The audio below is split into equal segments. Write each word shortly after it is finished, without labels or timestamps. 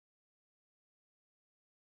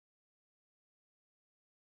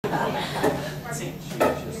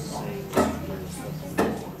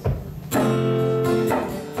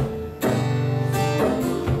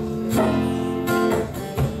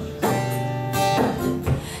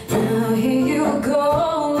here you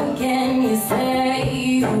go again. You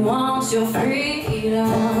say you want your freedom.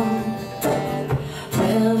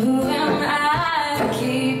 Well, who am I to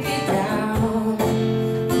keep you down?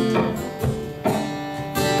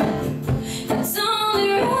 It's only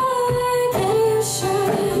right that you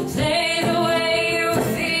should play the way you're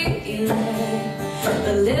feeling,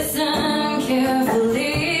 but listen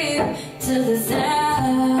carefully to the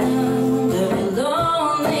sound of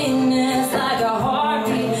loneliness, like a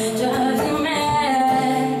heartbeat drives you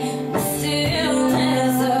mad. The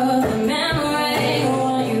stillness of the memory of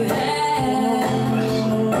what you had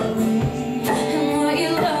and what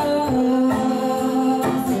you loved,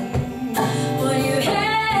 what you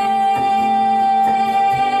had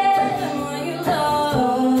and what you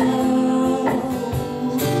loved.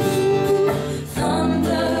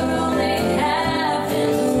 Thunder only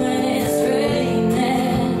happens when it's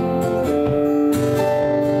raining.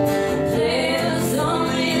 Players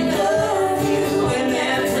only love you when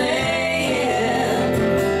they're playing.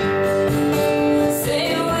 Say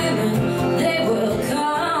women, they will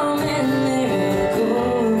come and they will go.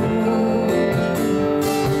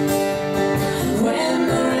 When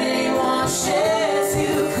the rain washes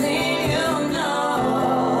you clean, you'll know.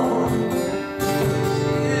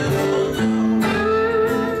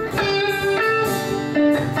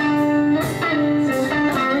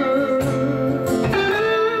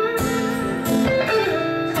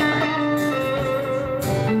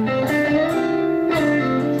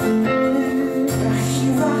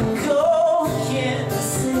 Here I go again, I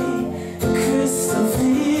say crystal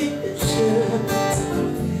visions.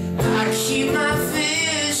 I keep my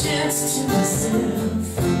visions to myself.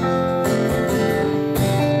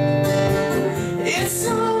 It's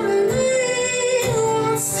only me who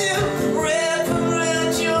wants to wrap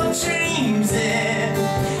around your dreams and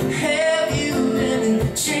have you any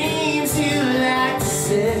dreams you like to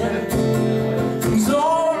set.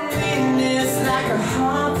 Loneliness like a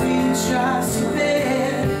heartbeat drives you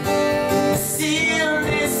mad. The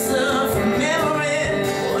stillness of remembering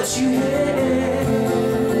what you had,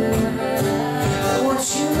 what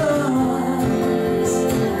you lost,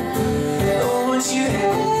 what you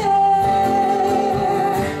had,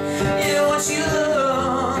 yeah, what you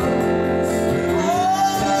lost.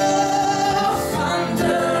 Oh,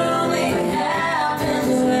 thunder only happens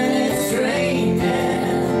when it's raining.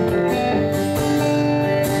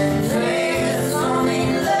 Players only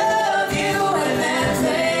love you when they're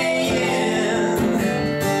playing.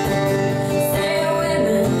 Say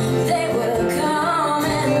women, they will come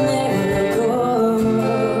and they will go.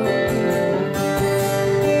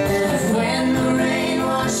 When the rain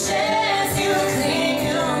washes you clean,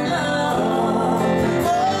 you'll know.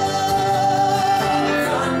 Oh,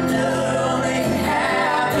 thunder only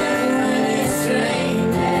happens when it's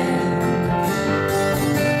raining.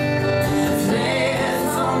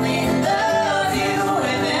 Players only love you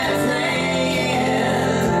when they're playing.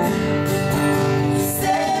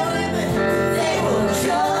 Say women, they will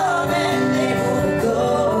come and they will go.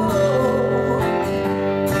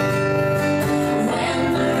 When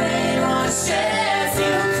the rain washes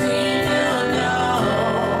you clean, you'll know.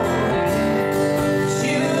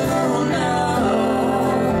 You'll know.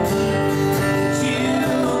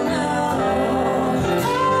 You'll know.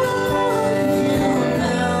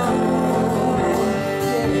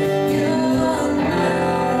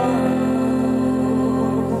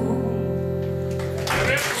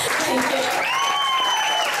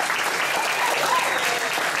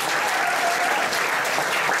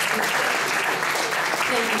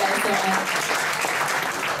 Thank you guys so much.